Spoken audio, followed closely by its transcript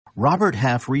Robert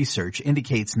Half research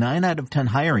indicates 9 out of 10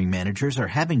 hiring managers are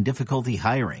having difficulty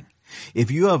hiring.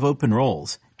 If you have open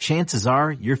roles, chances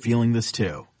are you're feeling this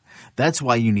too. That's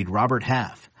why you need Robert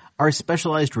Half. Our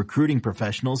specialized recruiting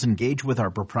professionals engage with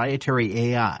our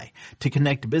proprietary AI to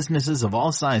connect businesses of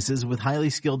all sizes with highly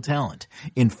skilled talent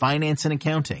in finance and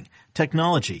accounting,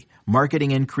 technology,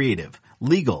 marketing and creative,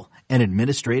 legal, and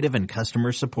administrative and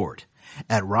customer support.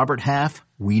 At Robert Half,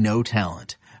 we know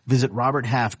talent. Visit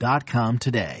roberthalf.com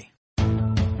today.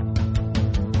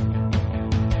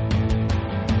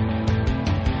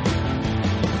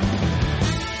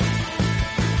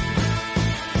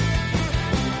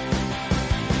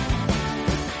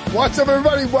 What's up,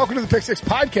 everybody? Welcome to the Pick Six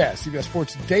Podcast, CBS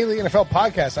Sports Daily NFL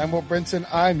Podcast. I'm Will Brinson.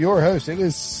 I'm your host. It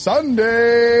is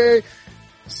Sunday,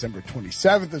 December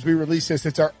 27th as we release this.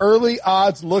 It's our early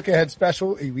odds look-ahead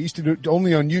special. We used to do it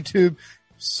only on YouTube.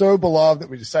 So beloved that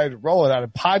we decided to roll it out in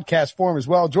podcast form as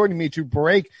well. Joining me to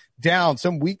break down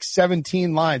some Week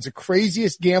 17 lines, the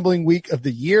craziest gambling week of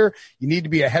the year. You need to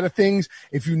be ahead of things.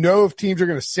 If you know if teams are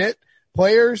going to sit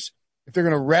players, if they're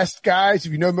going to rest guys,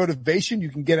 if you know motivation, you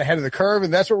can get ahead of the curve,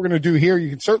 and that's what we're going to do here. You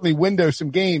can certainly window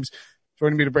some games.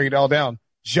 Joining me to break it all down,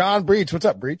 John Breach. What's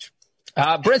up, Breach?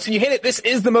 Brinson, you hit it. This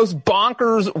is the most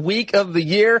bonkers week of the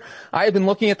year. I have been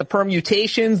looking at the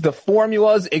permutations, the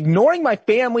formulas, ignoring my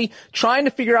family, trying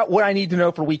to figure out what I need to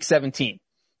know for Week 17.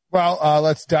 Well,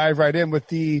 let's dive right in with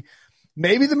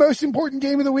maybe the most important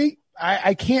game of the week.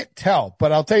 I can't tell,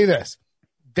 but I'll tell you this.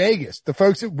 Vegas, the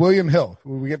folks at William Hill,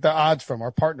 who we get the odds from,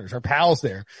 our partners, our pals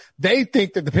there, they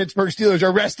think that the Pittsburgh Steelers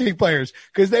are resting players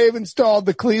because they have installed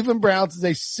the Cleveland Browns as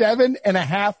a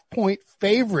 7.5 point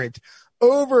favorite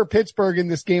over Pittsburgh in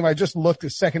this game. I just looked a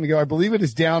second ago. I believe it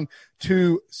is down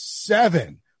to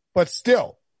 7, but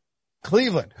still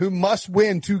Cleveland, who must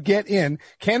win to get in,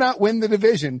 cannot win the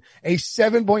division, a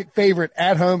 7-point favorite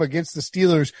at home against the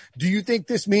Steelers. Do you think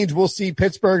this means we'll see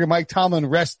Pittsburgh and Mike Tomlin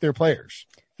rest their players?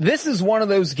 This is one of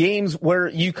those games where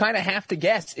you kind of have to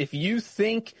guess. If you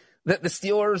think that the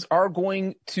Steelers are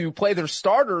going to play their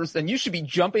starters, then you should be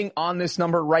jumping on this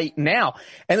number right now.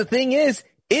 And the thing is,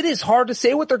 it is hard to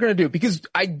say what they're going to do because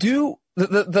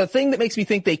the thing that makes me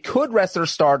think they could rest their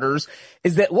starters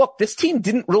is that, look, this team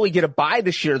didn't really get a bye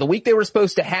this year. The week they were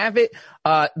supposed to have it,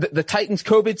 the Titans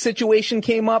COVID situation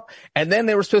came up, and then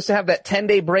they were supposed to have that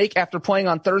 10-day break after playing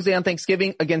on Thursday on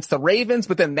Thanksgiving against the Ravens,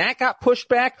 but then that got pushed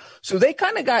back. So they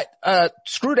kind of got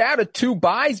screwed out of 2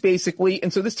 byes, basically,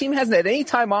 and so this team hasn't had any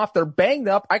time off. They're banged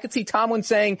up. I could see Tomlin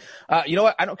saying, you know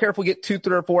what, I don't care if we get 2,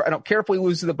 3, or 4. I don't care if we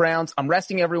lose to the Browns. I'm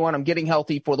resting everyone. I'm getting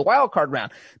healthy for the wild card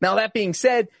round. Now, that being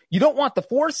said, you don't want the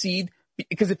 4 seed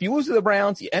because if you lose to the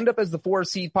Browns, you end up as the 4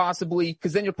 seed possibly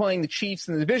because then you're playing the Chiefs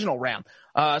in the divisional round.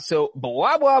 So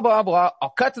blah, blah, blah, blah.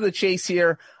 I'll cut to the chase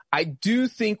here. I do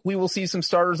think we will see some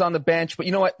starters on the bench, but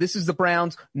you know what? This is the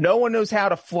Browns. No one knows how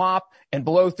to flop and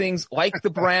blow things like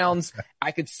the Browns.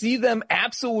 I could see them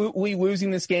absolutely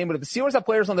losing this game, but if the Steelers have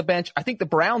players on the bench, I think the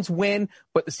Browns win,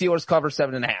 but the Steelers cover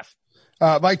 7.5.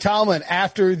 Mike Tomlin,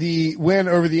 after the win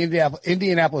over the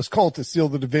Indianapolis Colts to seal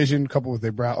the division, coupled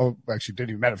with actually didn't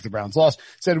even matter if the Browns lost,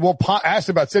 said, asked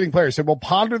about sitting players, said, we'll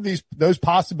ponder those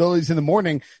possibilities in the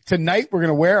morning. Tonight, we're going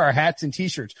to wear our hats and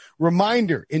t-shirts.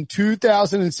 Reminder, in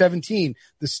 2017,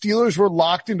 the Steelers were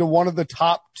locked into one of the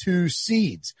top 2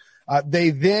 seeds. They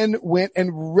then went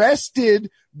and rested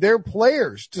their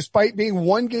players despite being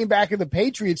 1 game back of the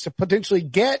Patriots to potentially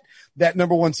get that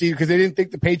number 1 seed because they didn't think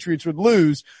the Patriots would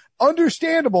lose.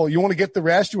 Understandable. You want to get the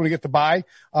rest. You want to get the bye.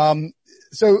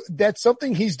 So that's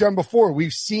something he's done before.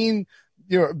 We've seen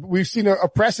a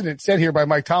precedent set here by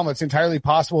Mike Tomlin. It's entirely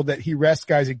possible that he rests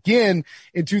guys again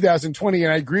in 2020.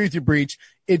 And I agree with you, Breach.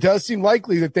 It does seem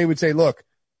likely that they would say, look,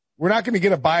 we're not going to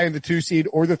get a bye in the 2 seed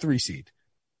or the 3 seed.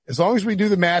 As long as we do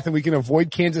the math and we can avoid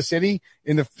Kansas City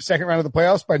in the second round of the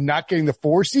playoffs by not getting the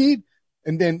 4 seed,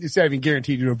 and then it's not even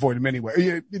guaranteed to avoid them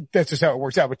anyway. That's just how it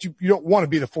works out. But you don't want to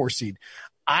be the 4 seed.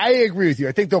 I agree with you.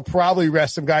 I think they'll probably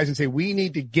rest some guys and say, we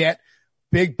need to get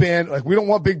Big Ben. Like, we don't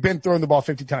want Big Ben throwing the ball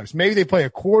 50 times. Maybe they play a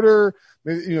quarter.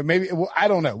 Maybe I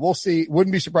don't know. We'll see.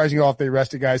 Wouldn't be surprising at all if they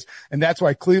rested guys. And that's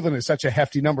why Cleveland is such a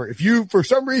hefty number. If you, for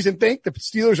some reason, think the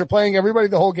Steelers are playing everybody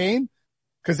the whole game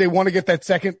because they want to get that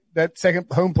second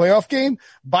home playoff game,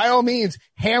 by all means,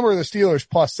 hammer the Steelers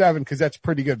 +7 because that's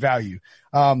pretty good value.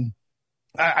 I'm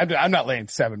not laying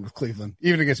 7 with Cleveland,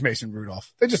 even against Mason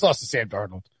Rudolph. They just lost to Sam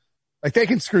Darnold. Like, they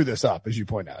can screw this up, as you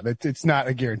point out. It's not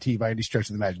a guarantee by any stretch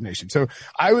of the imagination. So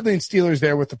I would lean Steelers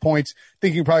there with the points,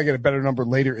 thinking you probably get a better number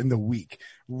later in the week.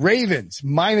 Ravens,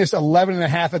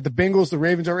 -11.5 at the Bengals. The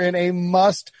Ravens are in a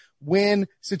must-win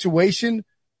situation.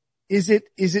 Is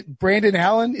it Brandon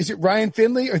Allen? Is it Ryan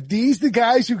Finley? Are these the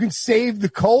guys who can save the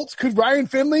Colts? Could Ryan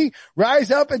Finley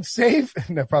rise up and save?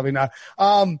 No, probably not.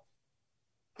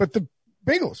 But the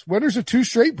Bengals, winners of 2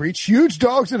 straight, Breach, huge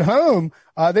dogs at home.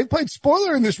 They've played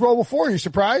spoiler in this role before. Are you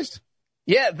surprised?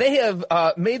 Yeah, they have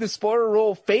made the spoiler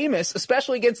role famous,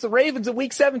 especially against the Ravens in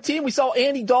Week 17. We saw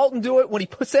Andy Dalton do it when he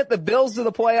sent the Bills to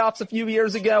the playoffs a few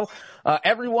years ago.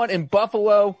 Everyone in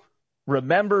Buffalo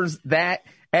remembers that.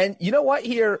 And you know what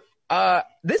here?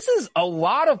 This is a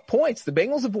lot of points. The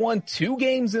Bengals have won 2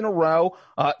 games in a row.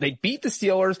 They beat the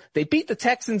Steelers. They beat the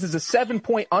Texans as a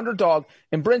 7-point underdog.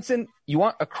 And Brinson, you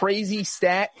want a crazy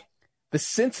stat? The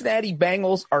Cincinnati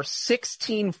Bengals are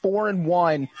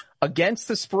 16-4-1 against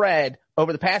the spread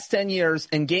over the past 10 years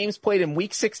in games played in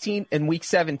Week 16 and Week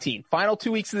 17. Final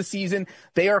 2 weeks of the season,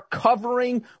 they are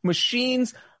covering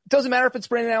machines. Doesn't matter if it's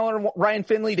Brandon Allen or Ryan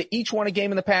Finley to each won a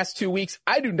game in the past 2 weeks.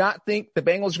 I do not think the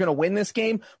Bengals are going to win this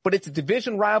game, but it's a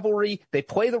division rivalry. They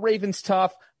play the Ravens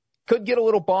tough. Could get a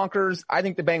little bonkers. I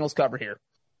think the Bengals cover here.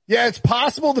 Yeah, it's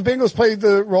possible the Bengals played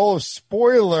the role of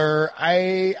spoiler.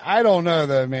 I don't know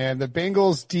though, man. The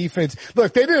Bengals defense,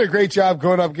 look, they did a great job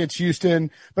going up against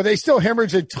Houston, but they still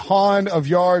hemorrhaged a ton of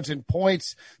yards and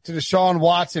points to Deshaun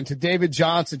Watson, to David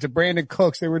Johnson, to Brandon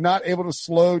Cooks. They were not able to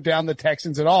slow down the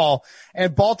Texans at all.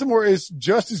 And Baltimore is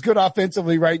just as good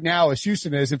offensively right now as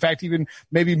Houston is. In fact, even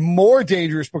maybe more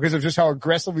dangerous because of just how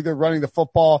aggressively they're running the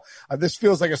football. This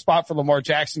feels like a spot for Lamar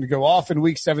Jackson to go off in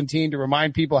Week 17 to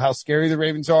remind people how scary the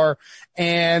Ravens are.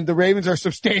 And the Ravens are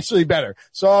substantially better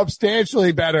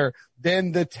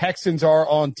than the Texans are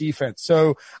on defense.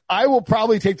 So I will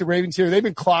probably take the Ravens here. They've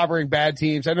been clobbering bad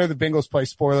teams. I know the Bengals play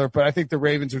spoiler, but I think the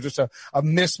Ravens are just a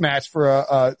mismatch for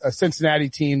a Cincinnati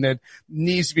team that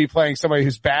needs to be playing somebody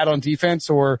who's bad on defense,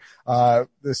 or the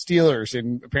Steelers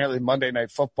in apparently Monday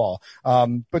Night Football.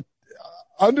 But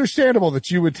understandable that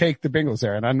you would take the Bengals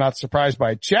there, and I'm not surprised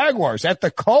by it. Jaguars at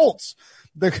the Colts.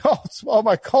 The Colts. Oh,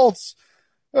 my Colts.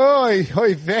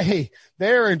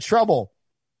 They're in trouble.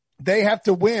 They have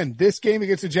to win this game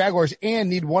against the Jaguars and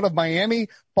need one of Miami,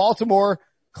 Baltimore,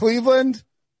 Cleveland,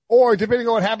 or depending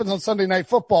on what happens on Sunday Night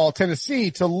Football,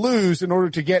 Tennessee, to lose in order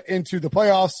to get into the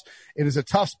playoffs. It is a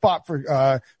tough spot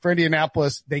for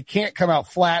Indianapolis. They can't come out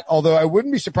flat, although I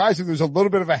wouldn't be surprised if there's a little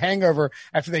bit of a hangover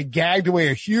after they gagged away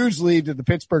a huge lead to the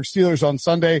Pittsburgh Steelers on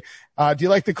Sunday. Do you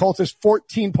like the Colts as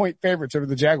 14-point favorites over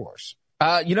the Jaguars?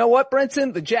 You know what,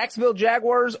 Brenton? The Jacksonville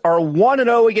Jaguars are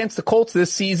 1-0 against the Colts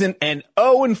this season and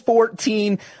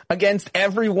 0-14 against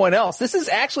everyone else. This is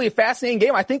actually a fascinating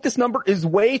game. I think this number is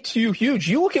way too huge.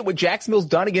 You look at what Jacksonville's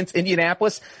done against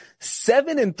Indianapolis,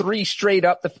 7-3 straight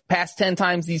up the past 10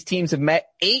 times these teams have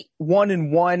met,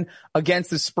 8-1-1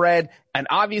 against the spread. And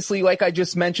obviously, like I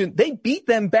just mentioned, they beat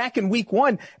them back in Week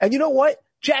 1. And you know what?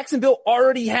 Jacksonville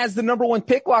already has the number 1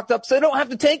 pick locked up, so they don't have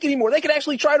to tank anymore. They could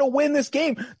actually try to win this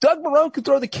game. Doug Marrone could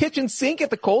throw the kitchen sink at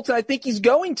the Colts, and I think he's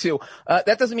going to.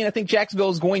 That doesn't mean I think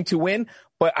Jacksonville is going to win,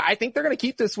 but I think they're going to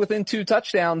keep this within 2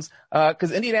 touchdowns,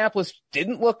 because Indianapolis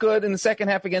didn't look good in the second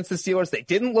half against the Steelers. They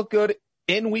didn't look good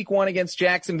in Week 1 against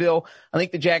Jacksonville. I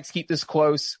think the Jags keep this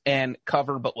close and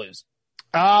cover but lose.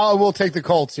 We'll take the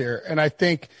Colts here, and I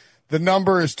think the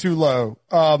number is too low.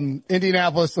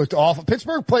 Indianapolis looked awful.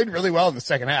 Pittsburgh played really well in the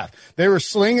second half. They were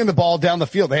slinging the ball down the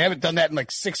field. They haven't done that in like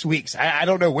 6 weeks. I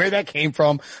don't know where that came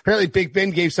from. Apparently Big Ben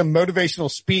gave some motivational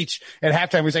speech at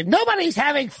halftime. He was like, nobody's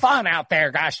having fun out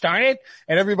there, gosh darn it.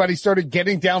 And everybody started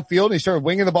getting downfield and he started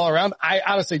winging the ball around. I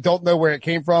honestly don't know where it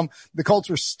came from. The Colts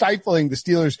were stifling the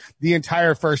Steelers the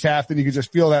entire first half, and you could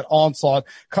just feel that onslaught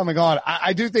coming on.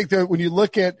 I do think that when you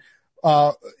look at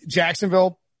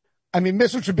Jacksonville, I mean,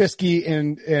 Mr. Trubisky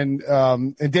and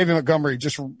David Montgomery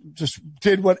just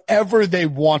did whatever they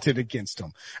wanted against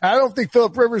him. I don't think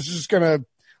Phillip Rivers is just going to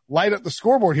light up the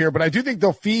scoreboard here, but I do think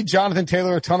they'll feed Jonathan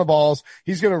Taylor a ton of balls.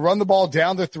 He's going to run the ball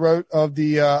down the throat of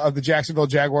the Jacksonville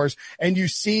Jaguars. And you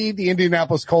see the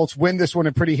Indianapolis Colts win this one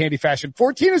in pretty handy fashion.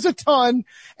 14 is a ton,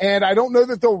 and I don't know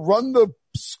that they'll run the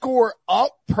score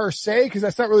up per se, because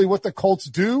that's not really what the Colts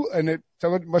do, and it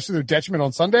so much to their detriment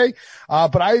on Sunday.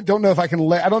 But I don't know if I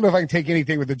can take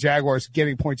anything with the Jaguars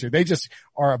getting points here. They just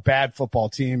are a bad football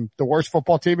team, the worst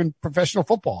football team in professional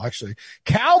football, actually.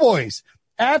 Cowboys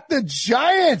at the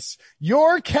Giants.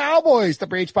 Your Cowboys, the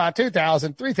Breach Spot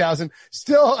 2,000, 3,000.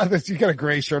 Still, you got a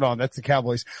gray shirt on. That's the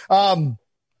Cowboys. The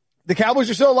Cowboys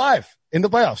are still alive in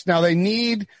the playoffs. Now they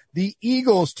need the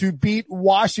Eagles to beat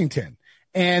Washington,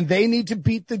 and they need to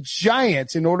beat the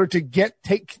Giants in order to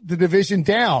take the division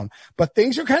down. But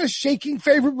things are kind of shaking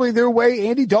favorably their way.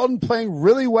 Andy Dalton playing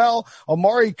really well.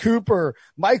 Amari Cooper,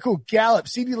 Michael Gallup,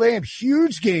 CeeDee Lamb,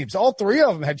 huge games. All 3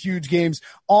 of them had huge games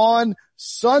on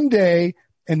Sunday.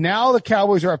 and now the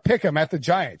Cowboys are a pick 'em at the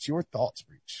Giants. Your thoughts,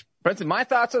 Breach? Brenton, my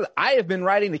thoughts are I have been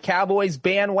riding the Cowboys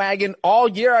bandwagon all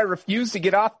year. I refuse to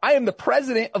get off. I am the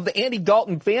president of the Andy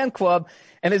Dalton fan club.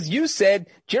 And as you said,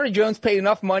 Jerry Jones paid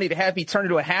enough money to have me turn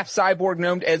into a half cyborg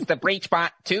known as the Breachbot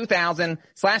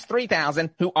 2000/3000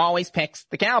 who always picks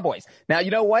the Cowboys. Now, you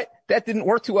know what? That didn't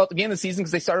work too well at the beginning of the season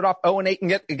because they started off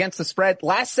 0-8 against the spread.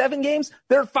 Last 7 games,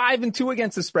 they're 5-2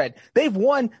 against the spread. They've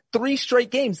won 3 straight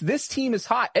games. This team is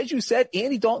hot. As you said,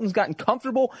 Andy Dalton's gotten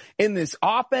comfortable in this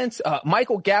offense.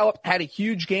 Michael Gallup had a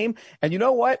huge game. And you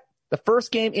know what? The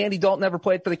first game Andy Dalton ever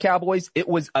played for the Cowboys, it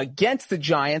was against the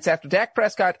Giants after Dak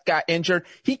Prescott got injured.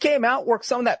 He came out, worked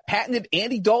some of that patented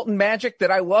Andy Dalton magic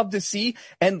that I love to see,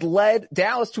 and led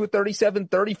Dallas to a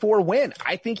 37-34 win.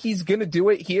 I think he's going to do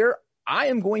it here. I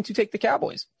am going to take the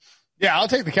Cowboys. Yeah, I'll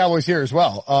take the Cowboys here as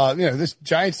well. This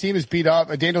Giants team is beat up.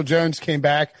 Daniel Jones came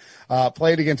back,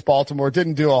 played against Baltimore,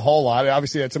 didn't do a whole lot.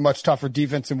 Obviously, that's a much tougher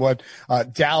defense than what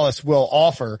Dallas will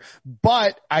offer.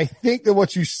 But I think that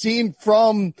what you've seen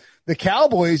from the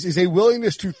Cowboys is a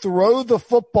willingness to throw the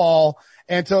football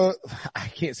and to, I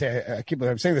can't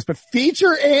believe I'm saying this, but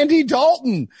feature Andy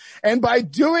Dalton. And by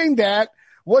doing that,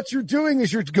 what you're doing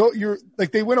is you're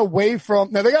like, they went away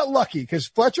from, now they got lucky because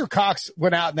Fletcher Cox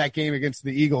went out in that game against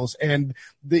the Eagles and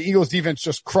the Eagles defense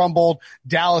just crumbled.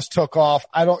 Dallas took off.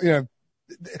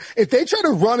 If they try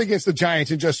to run against the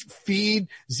Giants and just feed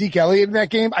Zeke Elliott in that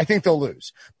game, I think they'll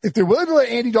lose. If they're willing to let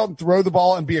Andy Dalton throw the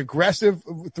ball and be aggressive,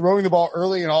 throwing the ball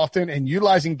early and often and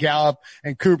utilizing Gallup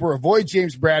and Cooper, avoid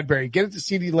James Bradbury, get it to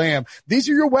CeeDee Lamb. These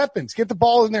are your weapons. Get the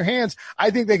ball in their hands.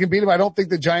 I think they can beat them. I don't think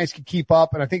the Giants can keep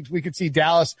up. And I think we could see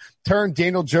Dallas turn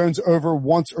Daniel Jones over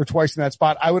once or twice in that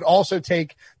spot. I would also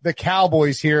take the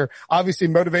Cowboys here. Obviously,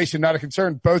 motivation, not a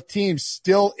concern. Both teams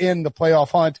still in the playoff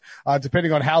hunt,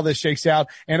 depending on how this shakes out.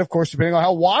 And of course, depending on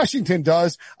how Washington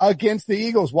does against the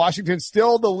Eagles. Washington's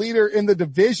still the leader in the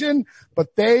division,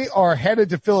 but they are headed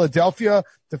to Philadelphia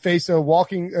to face an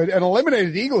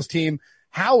eliminated Eagles team.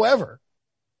 However,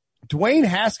 Dwayne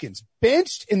Haskins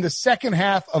benched in the second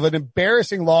half of an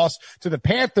embarrassing loss to the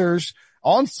Panthers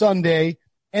on Sunday,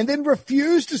 and then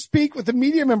refused to speak with the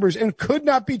media members and could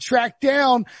not be tracked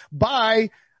down by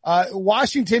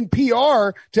Washington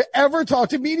PR to ever talk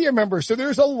to media members. So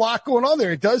there's a lot going on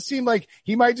there. It does seem like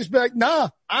he might just be like, nah,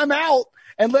 I'm out,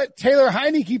 and let Taylor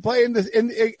Heineke play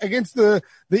against the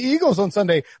Eagles on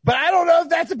Sunday. But I don't know if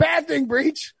that's a bad thing,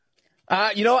 Breach.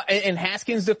 In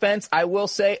Haskins' defense, I will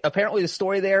say apparently the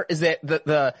story there is that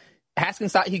the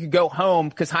Haskins thought he could go home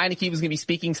because Heineke was going to be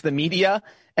speaking to the media.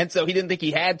 And so he didn't think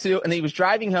he had to. And then he was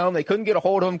driving home. They couldn't get a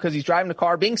hold of him because he's driving the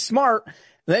car, being smart.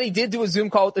 And then he did do a Zoom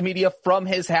call with the media from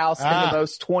his house in the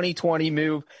most 2020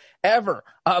 move ever.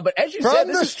 But as you said,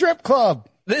 from the strip club.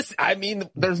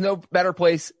 There's no better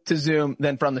place to Zoom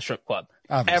than from the strip club.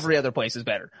 Obviously. Every other place is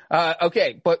better.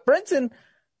 Okay. But Brenton,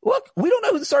 look, we don't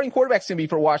know who the starting quarterback's going to be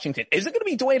for Washington. Is it going to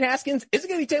be Dwayne Haskins? Is it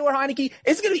going to be Taylor Heineke?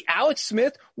 Is it going to be Alex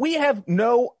Smith? We have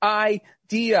no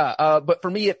idea. But for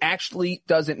me, it actually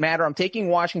doesn't matter. I'm taking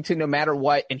Washington no matter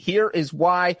what. And here is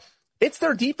why. It's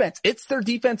their defense. It's their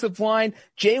defensive line.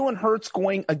 Jalen Hurts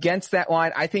going against that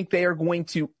line. I think they are going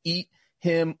to eat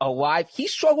him alive. He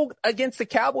struggled against the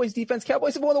Cowboys defense.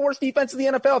 Cowboys have one of the worst defenses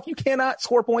in the NFL. If you cannot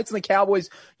score points in the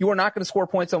Cowboys, you are not going to score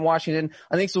points on Washington.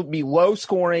 I think this will be low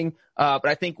scoring, but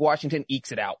I think Washington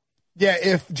ekes it out. Yeah,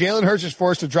 if Jalen Hurts is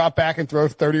forced to drop back and throw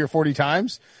 30 or 40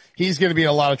 times, he's going to be in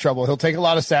a lot of trouble. He'll take a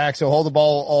lot of sacks. He'll hold the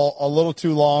ball a little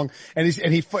too long, and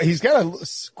he's got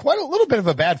quite a little bit of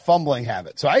a bad fumbling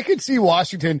habit. So I could see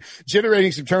Washington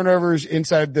generating some turnovers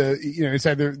inside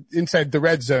the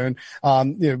red zone.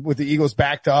 With the Eagles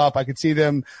backed up, I could see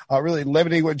them really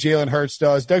limiting what Jalen Hurts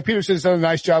does. Doug Peterson's done a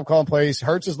nice job calling plays.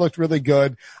 Hurts has looked really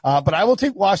good, but I will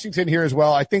take Washington here as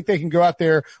well. I think they can go out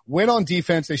there, win on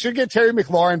defense. They should get Terry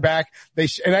McLaurin back.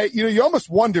 You almost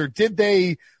wonder, did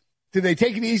they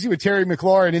take it easy with Terry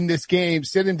McLaurin in this game,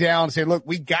 sitting down and say, look,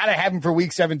 we got to have him for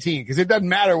week 17 because it doesn't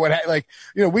matter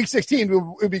week 16 it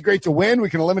would be great to win.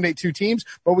 We can eliminate 2 teams,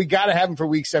 but we got to have him for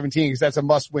week 17 because that's a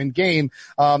must win game.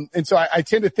 And so I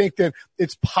tend to think that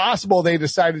it's possible they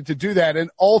decided to do that,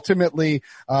 and ultimately,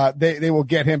 they will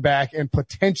get him back and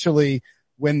potentially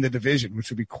win the division, which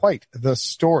would be quite the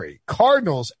story.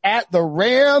 Cardinals at the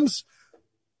Rams.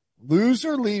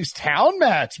 Loser leaves town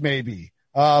match, maybe.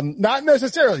 Not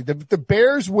necessarily. The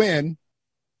Bears win,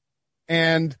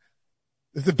 and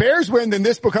if the Bears win, then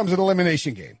this becomes an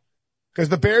elimination game because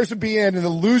the Bears would be in and the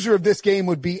loser of this game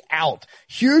would be out.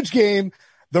 Huge game.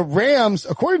 The Rams,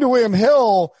 according to William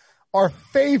Hill, are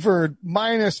favored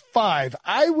 -5.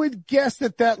 I would guess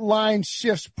that line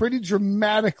shifts pretty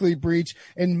dramatically, Breach,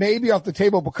 and maybe off the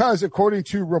table because according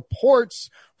to reports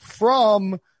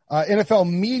from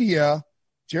NFL media,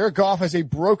 Jared Goff has a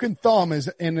broken thumb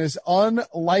and is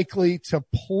unlikely to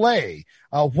play.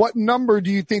 What number do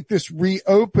you think this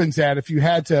reopens at if you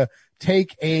had to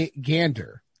take a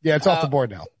gander? Yeah, it's off the board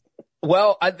now.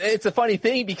 Well, it's a funny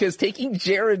thing because taking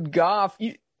Jared Goff,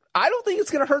 I don't think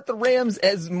it's going to hurt the Rams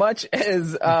as much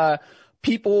as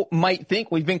people might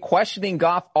think. We've been questioning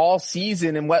Goff all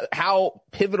season and how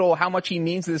pivotal, how much he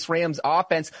means to this Rams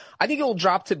offense. I think it'll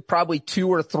drop to probably 2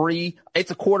 or 3.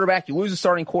 It's a quarterback. You lose a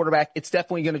starting quarterback. It's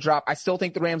definitely going to drop. I still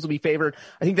think the Rams will be favored.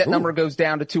 I think that number goes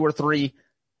down to 2 or 3.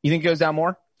 You think it goes down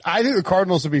more? I think the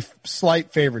Cardinals will be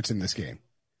slight favorites in this game.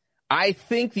 I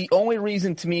think the only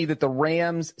reason to me that the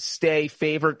Rams stay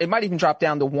favored, it might even drop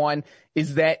down to 1,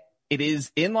 is that it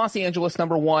is in Los Angeles,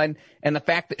 number 1, and the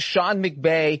fact that Sean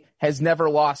McVay has never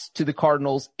lost to the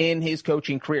Cardinals in his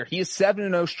coaching career. He is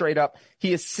 7-0 straight up.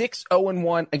 He is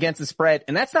 6-0-1 against the spread,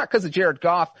 and that's not because of Jared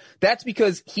Goff. That's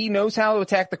because he knows how to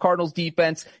attack the Cardinals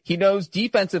defense. He knows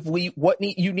defensively what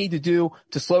you need to do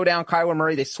to slow down Kyler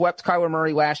Murray. They swept Kyler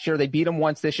Murray last year. They beat him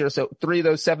once this year, so 3 of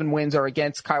those 7 wins are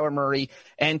against Kyler Murray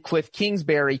and Cliff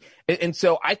Kingsbury. And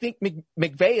so I think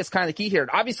McVay is kind of key here.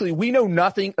 And obviously, we know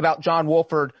nothing about John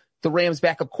Wolford, the Rams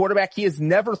backup quarterback. He has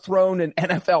never thrown an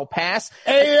NFL pass.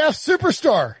 AAF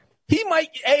superstar.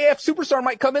 AAF superstar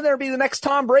might come in there and be the next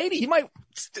Tom Brady. He might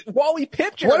Wally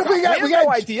Pipp. What if we got no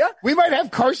idea? We might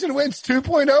have Carson Wentz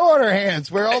 2.0 on our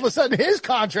hands where all of a sudden his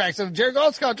contracts and Jared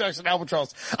Goff's contracts and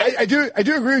albatross. I do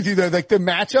agree with you though. Like the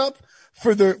matchup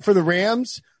for the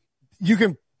Rams, you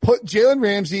can put Jalen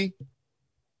Ramsey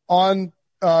on,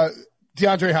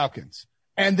 DeAndre Hopkins.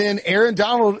 And then Aaron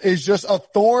Donald is just a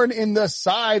thorn in the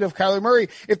side of Kyler Murray.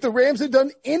 If the Rams had done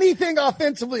anything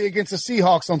offensively against the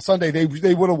Seahawks on Sunday, they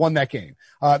would have won that game.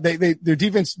 Their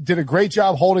defense did a great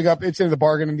job holding up its end of the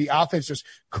bargain, and the offense just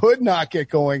could not get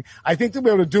going. I think they'll be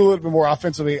able to do a little bit more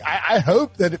offensively. I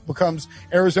hope that it becomes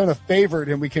Arizona favored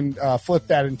and we can flip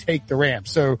that and take the Rams.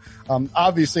 So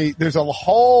obviously there's a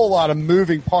whole lot of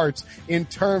moving parts in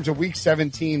terms of Week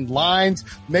 17 lines.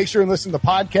 Make sure and listen to the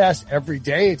podcast every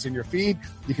day. It's in your feed.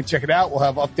 You can check it out. We'll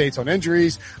have updates on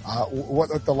injuries,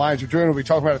 what the lines are doing. We'll be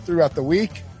talking about it throughout the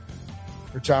week.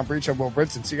 For John Breach, I'm Will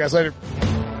Brinson. See you guys later.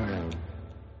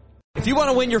 If you want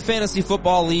to win your fantasy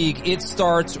football league, it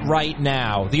starts right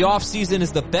now. The off-season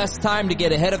is the best time to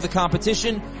get ahead of the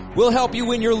competition. We'll help you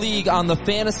win your league on the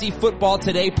Fantasy Football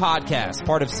Today podcast,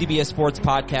 part of CBS Sports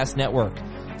Podcast Network.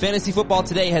 Fantasy Football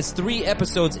Today has 3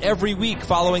 episodes every week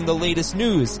following the latest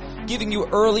news, giving you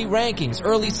early rankings,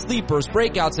 early sleepers,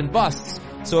 breakouts, and busts.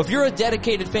 So if you're a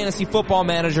dedicated fantasy football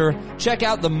manager, check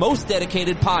out the most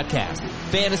dedicated podcast,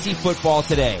 Fantasy Football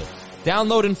Today.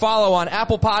 Download and follow on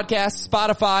Apple Podcasts,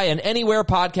 Spotify, and anywhere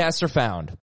podcasts are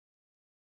found.